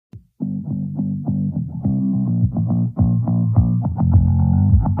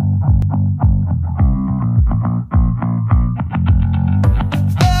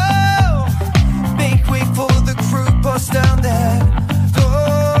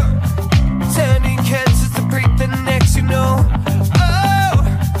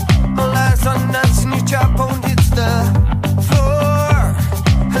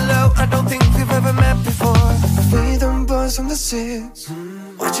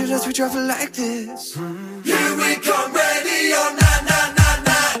Watch it as we travel like this. Here we come, ready or not, not, not,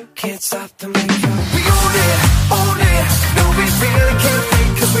 not. Can't stop the makeup. We own it, no we really can't wait,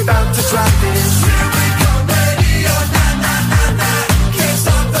 cause we about to drop this. Here we come, ready or not, not, not, not. Can't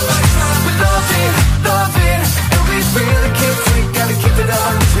stop the lights on. We love it, and we really can't wait, gotta keep it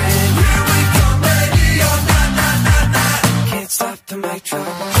 100. Here we come, ready or not, not, not, not. Can't stop the mic drop.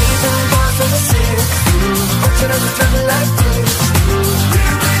 Even bars on the six. Watch it as we travel like this.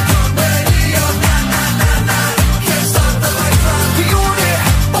 Here we come, ready or not, not, not, not. Can't stop the lights on. We own it,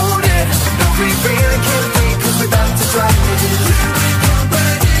 no we really can't wait, cause we about to drop this. Here we come,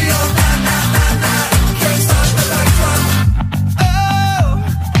 ready or not, not, not, not. Can't stop the lights on.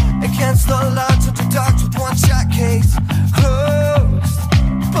 Oh, against the odds of the dark with one shot case closed.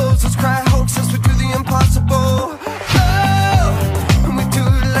 Posers cry hoaxes, we do the impossible. Oh, and we do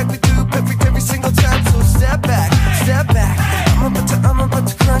it like we do perfect every single time. So step back. I'm about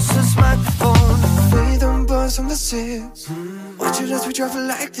to crush this microphone. Play them bars on the six. Watch it as we travel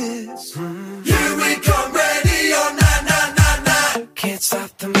like this. Here we come, ready or not, not, not, not. Can't stop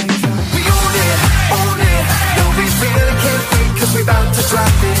the makeup. We own it, no we really can't wait, cause we about to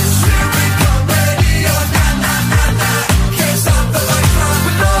drop this. Here we come, ready or not, not, not, not. Can't stop the lights on.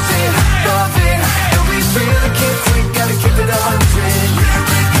 We love it, and we really can't wait, gotta keep it 100. Here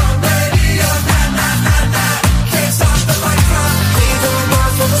we come, ready or not, not, not, not. Can't stop the lights on. Play them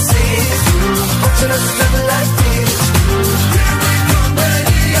bars on the six. Watch it as we travel like this. Here we come,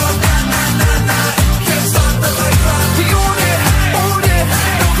 ready or not, not, not, not. Can't stop the lights on. We own it,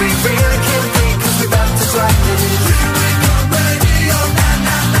 no we really can't wait, cause we about to drop this. Here we come, ready or not,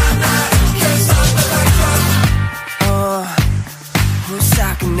 not, not, not. Can't stop the lights on. Who's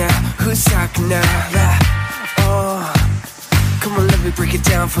talking now? Who's talking now? Yeah. Come on, let me break it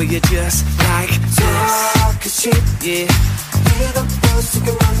down for you just like this. Talk is cheap, yeah. Be the boss, you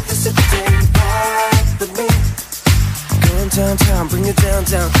can run this every day. Ride with me. Going downtown, bring it down,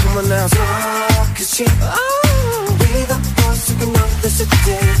 come on now. Talk is cheap. Oh. Be the boss, you can run this every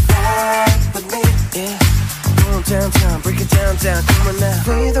day. Ride with me, yeah. Going downtown, break it down, come on now.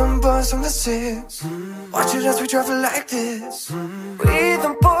 Play them boys from the six. Watch it as we travel like this. We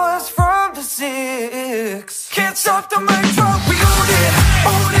them boys from the six. Can't stop the mic drop. We own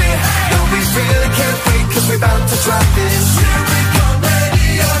it, no we really can't wait, cause we about to drop this. Here we come, ready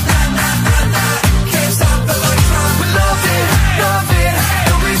or not, not, not, not. Can't stop the lights on. We love it,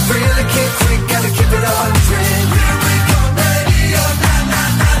 and we really can't quit, gotta keep it 100. Here we come, ready or not,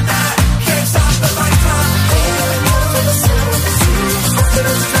 not, not, not. Can't stop the lights on. Watch it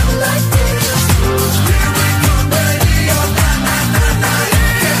as we travel like this. Here we come, ready or not, not, not, not.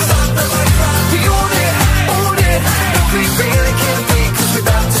 Can't stop the lights on. We own it, no we really can't wait, cause we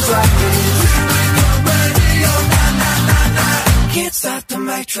about to drop this. Here we come, ready or not, not, not, not. Can't stop the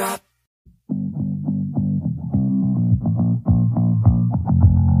mic drop.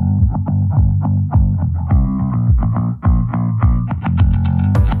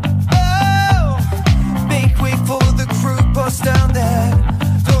 Oh, make way for the crew, bust down that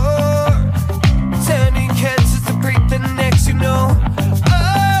door. 10 chances to break the necks, you know.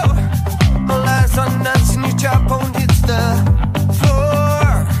 Oh, all eyes on us and your jawbone hits the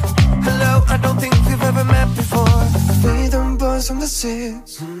floor. Hello, I don't think we've ever met before. Play them bars on the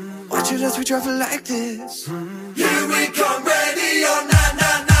six. Watch it as we travel like this. Here we come, ready or not,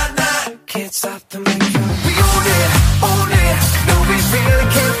 not, not, not. Can't stop the makeup. We own it, no we really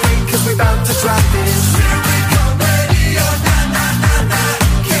can't wait, cause we about to drop this. Here we come, ready or not, not, not, not.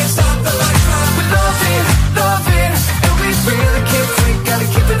 Can't stop the lights on. We love it, and we really can't wait, gotta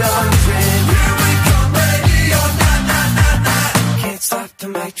keep it 100. Here we come, ready or not, not, not, not. Can't stop the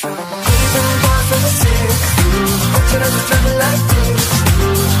mic drop. Play them bars on the six. Watch it as we travel like this.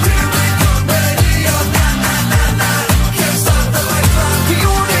 Here we come, ready or not, not, not, not. Can't stop the lights on. We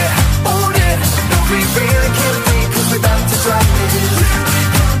own it, no we really can't wait, cause we about to drop this. Here we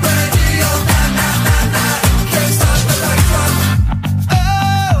come, ready or not, not, not, not. Can't stop the lights on.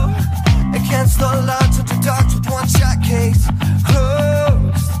 Oh, against the odds of the dark with one shot case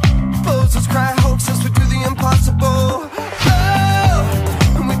closed. Posers cry hoaxes, we do the impossible.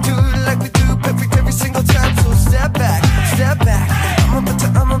 Oh, and we do it like we do perfect every single time. So step back.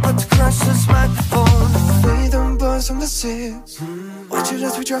 I'm about to crush this microphone. Play them bars on the six. Watch it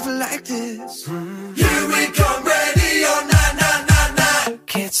as we travel like this. Here we come, ready or not, not, not, not.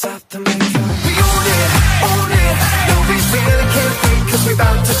 Can't stop the makeup. We own it, no we really can't wait, cause we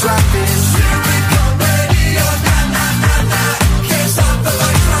about to drop this. Here we come, ready or not, not, not, not. Can't stop the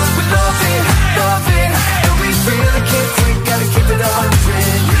lights on. We love it, and we really can't quit, gotta keep it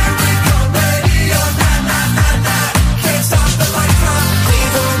 100. Here we come, ready or not, not, not, not. Can't stop the lights on.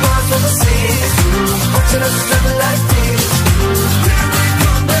 Leave them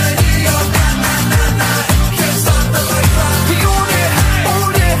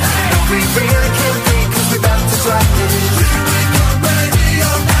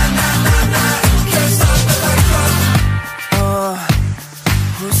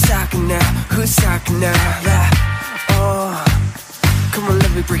now. Oh, come on,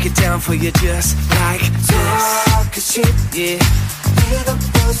 let me break it down for you just like this. Talk is cheap, yeah. Be the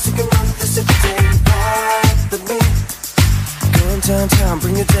boss who can run this every day. Ride with me. Going downtown,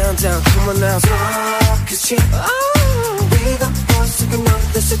 bring it down, down. Come on now. Talk is cheap. Oh, be the boss who can run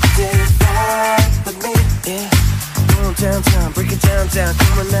this every day. Ride with me, yeah. Going downtown, break it down, down.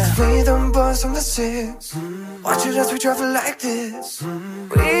 Come on now. We them boys from the six. Watch it as we travel like this.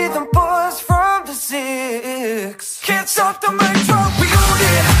 We them boys from the six. Can't stop the mic drop. We own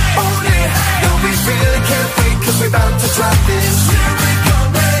it, own it. No, we really can't wait, cause we about to drop this. Here we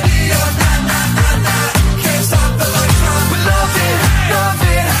come, radio, na na na na. Can't stop the mic drop. We love it, love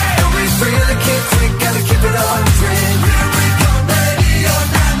it. No, we really can't quit, gotta keep it 100. Here we come, radio,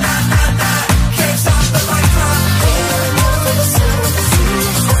 na na na na. Can't stop the mic drop.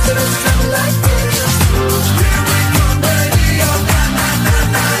 Let's travel like this. Here we come, radio, na na na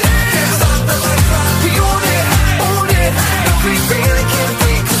na. Can't stop the mic drop. We own it, own it. No, we really can't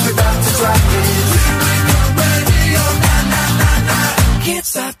wait, cause we're about to drop this. Here we come, radio, na na na na. Can't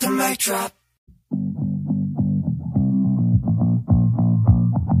stop the mic drop.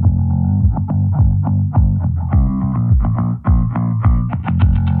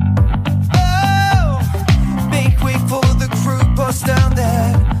 Oh, make way for the crew, bust down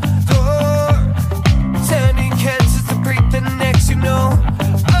that door. Turning cancers to break the necks, you know.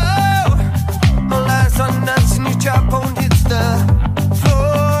 Oh, all eyes on us and your jawbone hits the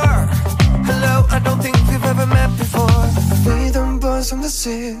floor. Hello, I don't think we've ever met before. We them boys from the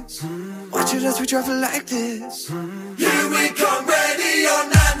six. Watch it as we travel like this. Here we come, radio,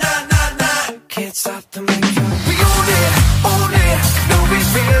 na na na na. Can't stop the mic drop. We own it, own it. No, we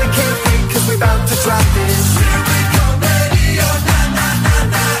really can't wait, cause we're about to drop this. Here we come, radio, na na na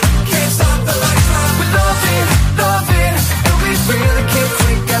na. Can't stop the mic drop. We love it, love it. No, we really can't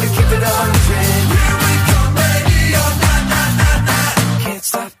quit, gotta keep it 100. Here we come, radio, na na na na. Can't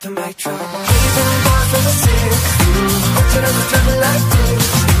stop the mic drop. Keep on board from the six. Watch it as we travel like this.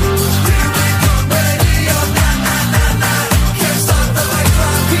 Here we come, radio, na na na na. Can't stop the mic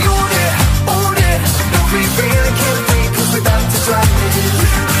drop. We own it, own it. No, we really can't wait, cause we're about to drop this.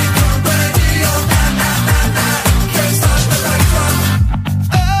 Here we come, radio, na na na na. Can't stop the mic drop.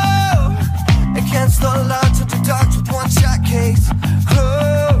 Oh, against the odds of the dogs with one shot case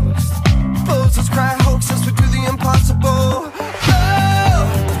closed. Posers cry hoaxes, we do the impossible.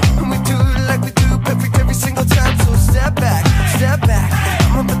 Oh, and we do it like we do perfect every single time. So step back, step back.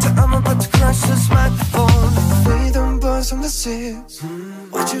 I'm about to crush this microphone. We them boys from the six.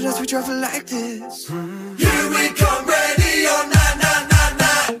 Watch it as we travel like this. Here we come, radio, na na na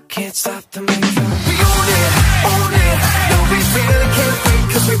na. Can't stop the mic drop. We own it, own it. No, we really can't wait,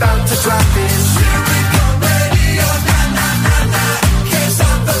 cause we're about to drop this. Here we come, radio, na na na na. Can't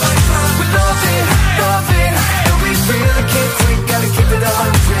stop the mic drop. We love it, love it. No, we really can't quit, gotta keep it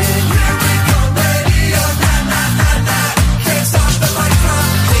 100. Here we come, radio, na na na na. Can't stop the mic drop.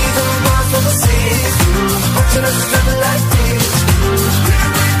 Leave them boys from the six. Watching us travel like this.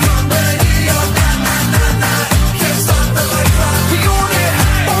 Here we come, radio, na na na na. Can't stop the mic drop. We own it,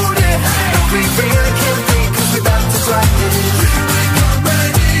 own it. No, we really can't wait, cause we're about to drop this. Here we come,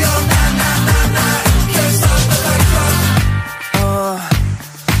 radio, na na na na. Can't stop the mic drop.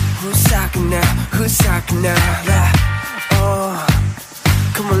 Who's talking now? Who's talking now? Oh,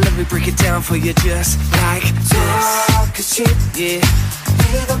 come on, let me break it down for you just like this. Talk is cheap, yeah.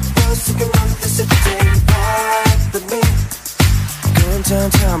 Be the boss who can run this every day. Ride with me. Going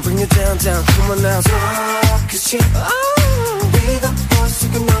downtown, bring it down, down. Come on now. Talk is cheap. Oh, be the boss who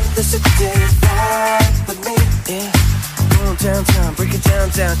can run this every day. Ride with me, yeah. Going downtown, break it down,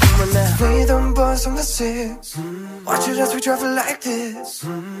 down. Come on now. We them boys from the six. Watch it as we travel like this.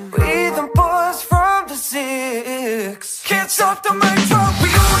 We them boys from the six. Can't stop the mic drop. We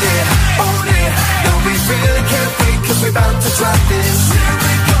own it, own it. No, we really can't wait, cause we're about to drop this. Here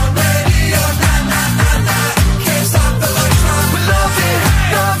we come, radio, na na na na. Can't stop the mic drop. We love it,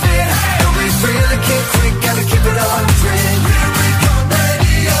 love it. No, we really can't quit, gotta keep it 100. Here we come,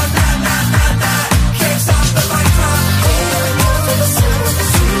 radio, na na na na. Can't stop the mic drop.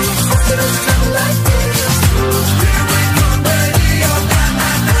 Let's travel like this. Here we come, radio, na na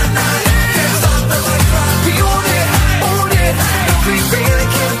na na. Can't stop the mic drop. We own it, own it. No, we really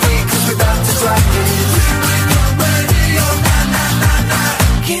can't wait, cause we're about to drop this. Here we come, radio, na na na na.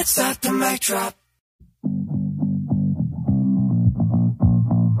 Can't stop the mic drop.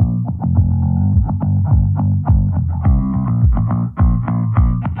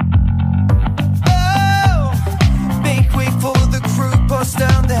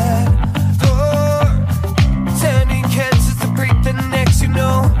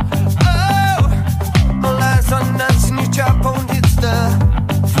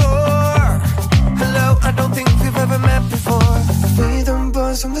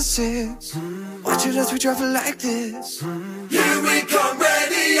 the six. Watch it as we drive it like this. Here we come,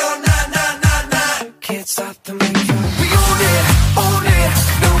 radio, na na na na. Can't stop the main drive. We own it.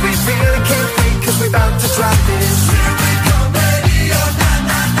 No, we really can't wait, cause we about to drop this. Here we come, radio, na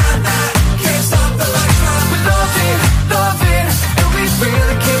na na na. Can't stop the light drive. We love it. And we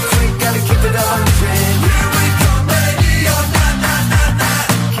really can't wait, gotta keep it 100. Here we come, radio, na na na na.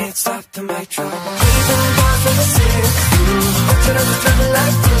 Can't stop the mic drop. We're the boys of the six. Watch it as we drive it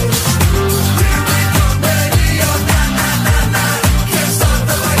like this. Here we come, radio, na na na na. Can't stop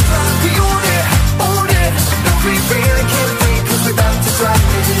the light drive. We own it. No, we really can't wait, cause we're about to drop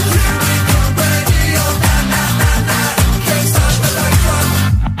this. Here we come, radio, na na na na. Can't stop the light drive.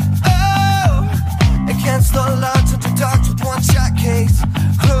 Oh, against the odds, under dogs with one shot case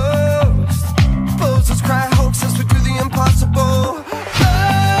closed. Posers cry hoaxes, we do the impossible.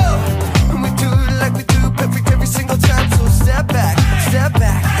 Oh, and we do it like we do, perfect every single time. So step back.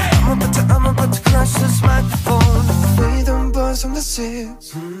 I'm about to crush this microphone. We them boys on the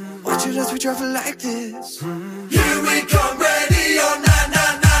six. Watch it as we drive it like this. Here we come, radio, na na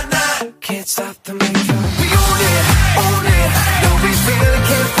na na. Can't stop the main drive. We own it. No, we really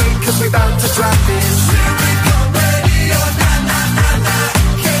can't wait, cause we about to drop this. Here we come, radio, na na na na.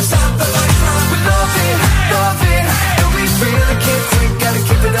 Can't stop the light drive. We love it. And we really can't wait, gotta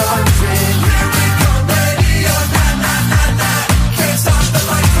keep it 100. Here we come, radio, na na na na. Can't stop the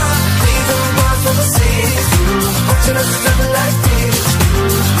light drive. We the ones on the six. Watching us drive it like this.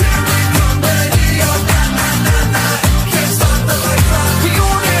 Here we come, radio, na na na na. Can't stop the light drive. We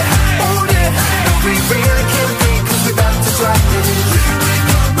own it. No, we really can't wait, cause we about to drop this. Here we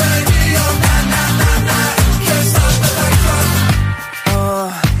come, radio, na na na na. Can't stop the light drive.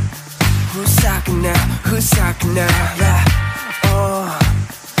 Who's talking now? Yeah.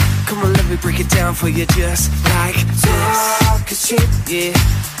 Come on, let me break it down for you just like this. Talk is cheap. Yeah.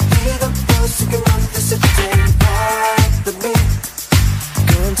 Hear the voice singing on the city. Ride with me.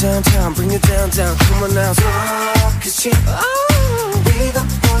 Going downtown, bring it down. Come on now. Talk is cheap. Hear the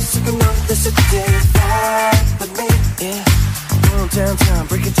voice singing on the city. Ride with me. Yeah. Going downtown,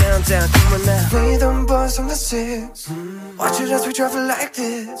 break it down. Come on now. We them boys on the six. Watch it as we drive it like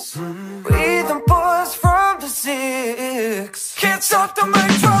this. We them boys from the six. Can't stop the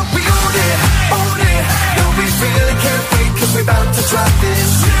mic drop. We own it. No, we really can't wait, cause we about to drop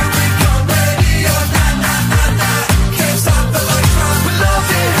this. Here we come, radio, na na na na. Can't stop the light drive. We love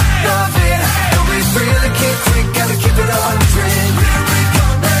it. And we really can't quit, gotta keep it 100. Here we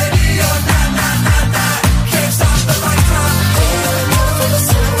come, radio, na na na na. Can't stop the light drive.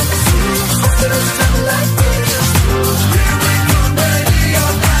 Watching us drive it like this. Here we come, radio,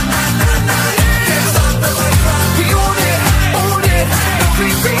 na na na na. Can't stop the light drive. We own it. No, we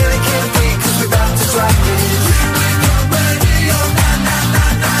really can't wait, cause we about to drop this. Here we come, radio, na na na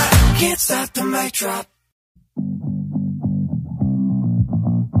na. Can't stop the mic drop.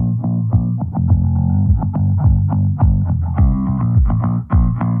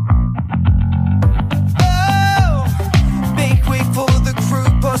 Oh, make way for the crew,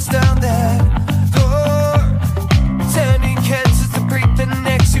 bust down that door. Turning chances to break the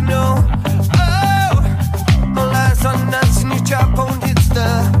necks, you know. Oh, all eyes on us and your jawbone hits the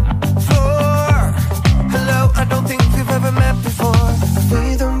floor. Hello, I don't think we've ever met before.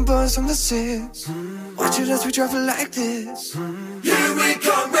 We them boys on the six. Watch it as we drive it like this. Here we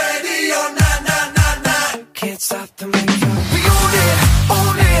come, radio, na na na na. Can't stop the main drive. We own it.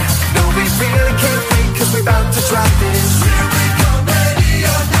 No, we really can't wait, cause we about to drop this. Here we come,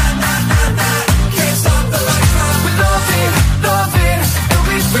 radio, na na na na. Can't stop the light drive. We love it. And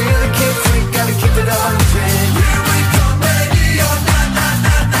we really can't wait, gotta keep it 100. Here we come, radio, na na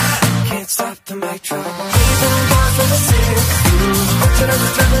na na. Can't stop the mic drop. We the boys on the six. Watching us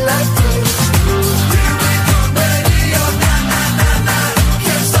drive it like this. Here we come, radio, na na na na.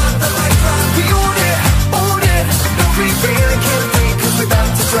 Can't stop the light drive. We own it. No, we really can't wait, cause we about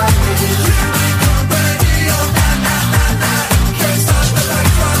to drop this. Here we come, radio, na na na na. Can't stop the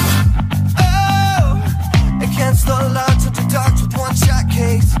light drive. Oh, against the odds, under dogs with one shot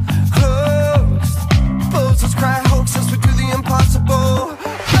case closed. Posers cry hoaxes, we do the impossible.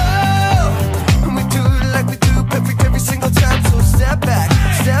 Oh, and we do it like we do, perfect every single time. So step back.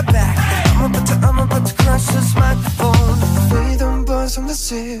 I'm about to crush this microphone. We them boys on the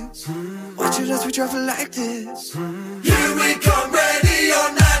six. Watch it as we drive it like this. Here we come, radio,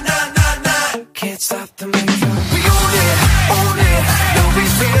 na na na na. Can't stop the main drive. We own it. No, we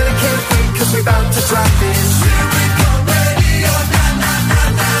really can't wait, cause we about to drop this. Here we come, radio, na na na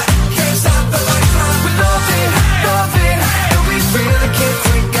na. Can't stop the light drive. We love it. And we really can't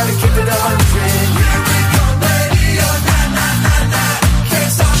wait, gotta keep it 100. Here we come, radio, na na na na.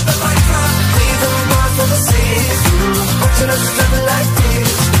 Can't stop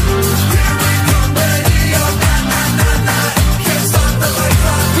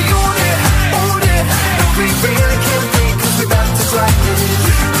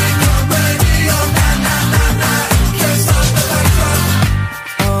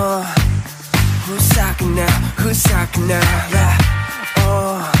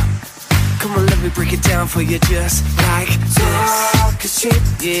for you just like this. Talk is cheap,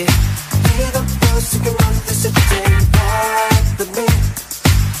 yeah. Be the boss, you can run the city. Ride with me.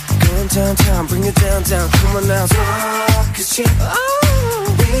 Going downtown, bring it down, down, come on now. Talk is cheap.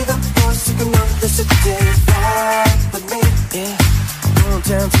 Oh. Be the boss, you can run the city. Ride with me. Yeah. Going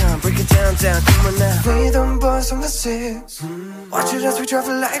downtown, break it down, down, come on now. We them boys from the six. Watch it as we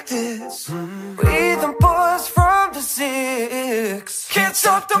travel like this. We them boys from the six. Can't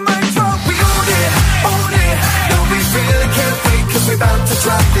stop the metro, we own it, own it. No, we really can't wait, cause we bout to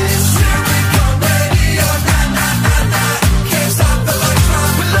drop this. Lyrical radio, na na na na. Can't stop the metro,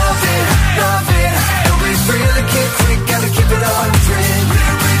 we love it, love it. No, we really can't quit, gotta keep it 100.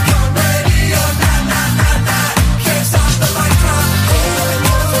 Lyrical radio, na na na na. Can't stop the metro.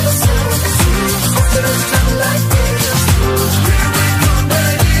 Like this. Lyrical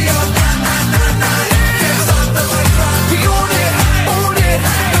radio, na na na na. Can't stop the metro. We own it, own it.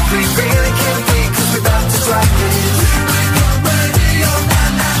 No, we really can't wait, cause we bout to drop this. Lyrical radio, na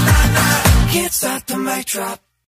na na na. Can't stop the mic drop.